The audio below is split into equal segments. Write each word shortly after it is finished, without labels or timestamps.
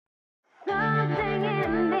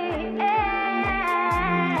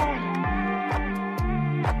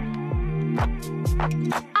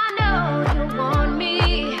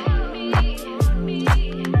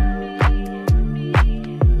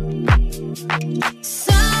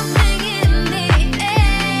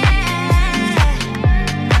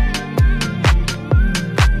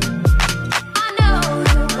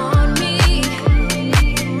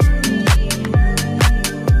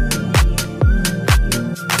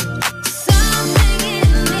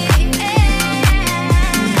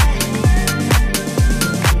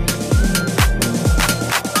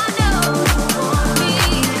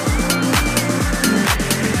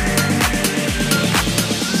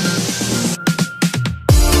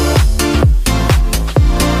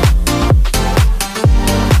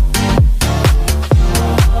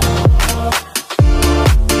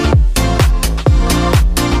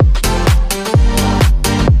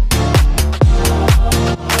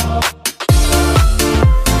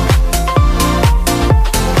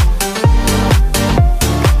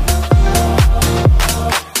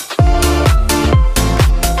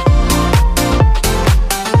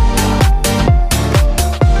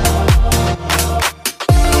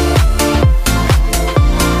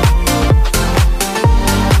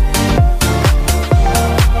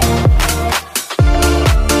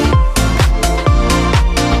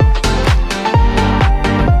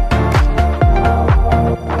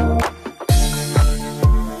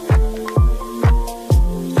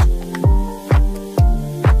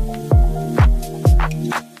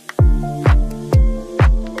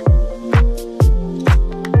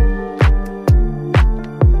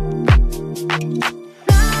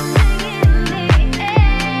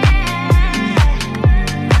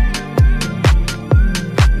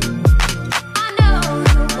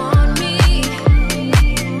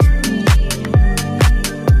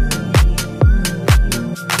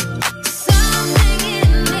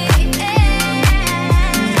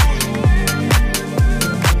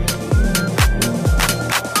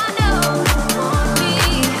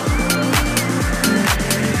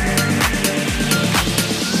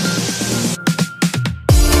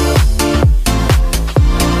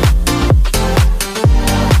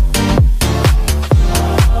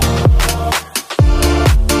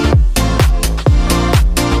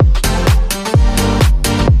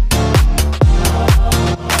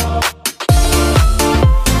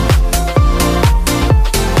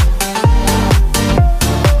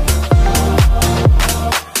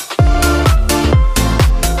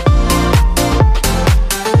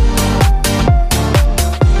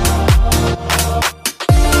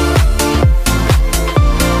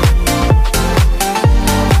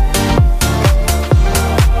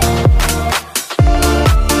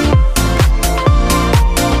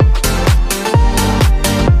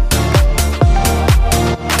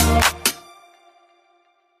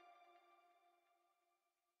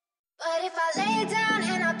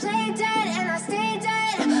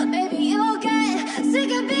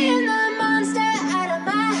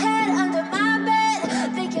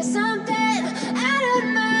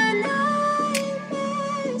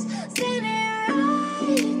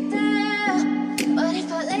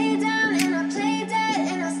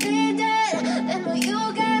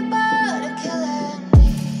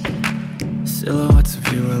Silhouettes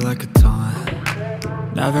of you are like a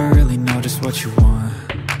taunt. Never really know just what you want.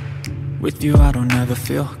 With you I don't ever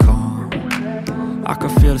feel calm. I can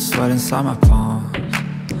feel the sweat inside my palms.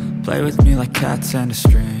 Play with me like cats and a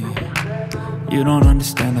string. You don't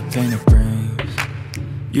understand the pain it brings.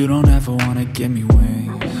 You don't ever wanna give me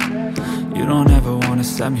wings. You don't ever wanna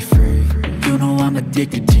set me free. You know I'm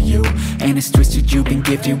addicted to you, and it's twisted, you've been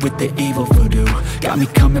gifted with the evil voodoo. Got me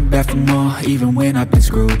coming back for more, even when I've been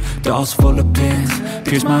screwed. Dolls full of pins,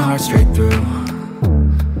 pierce my heart straight through.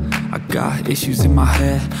 I got issues in my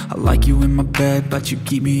head, I like you in my bed, but you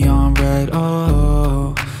keep me on red.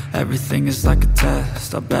 Oh, everything is like a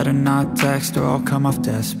test, I better not text or I'll come off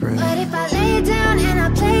desperate. But if I lay down and I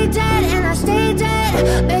play dead and I stay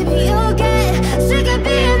dead, baby you'll get sick of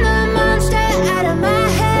being the monster out of my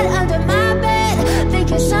head, under my bed,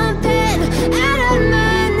 thinking something out of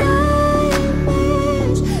my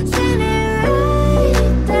nightmares, standing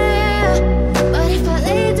right there. But if I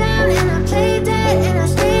lay down and I play dead and I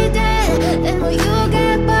stay dead, then will you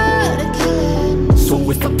get bored of killing? So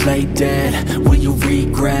if I play dead, will you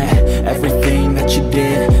regret everything that you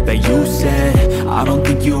did, that you said? I don't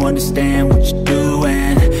think you understand what you're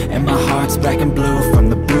doing, and my heart's black and blue from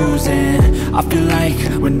the bruising. I feel like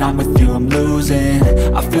when I'm with you I'm losing.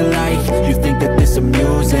 I feel like you think that this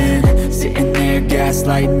amusing, sitting there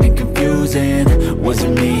gaslighting and confusing. Was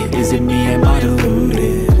it me? Is it me? Am I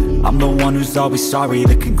deluded? I'm the one who's always sorry,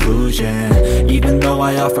 the conclusion. Even though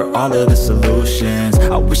I offer all of the solutions,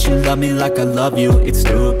 I wish you loved me like I love you, it's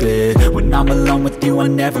stupid. When I'm alone with you, I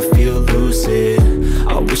never feel lucid.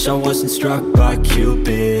 I wish I wasn't struck by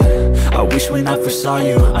Cupid. I wish when I first saw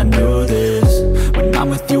you, I knew this. When I'm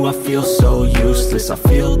with you, I feel so useless. I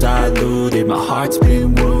feel diluted, my heart's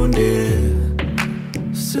been wounded.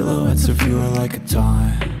 Silhouettes of you are like a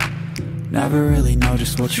taunt. Never really know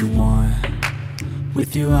just what you want.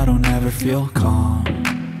 With you I don't ever feel calm.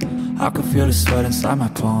 I can feel the sweat inside my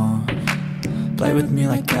palm. Play with me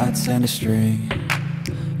like cats and a string.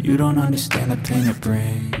 You don't understand the pain it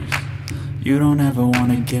brings. You don't ever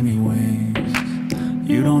wanna give me wings.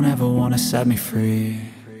 You don't ever wanna set me free.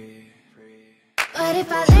 But if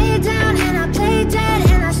I lay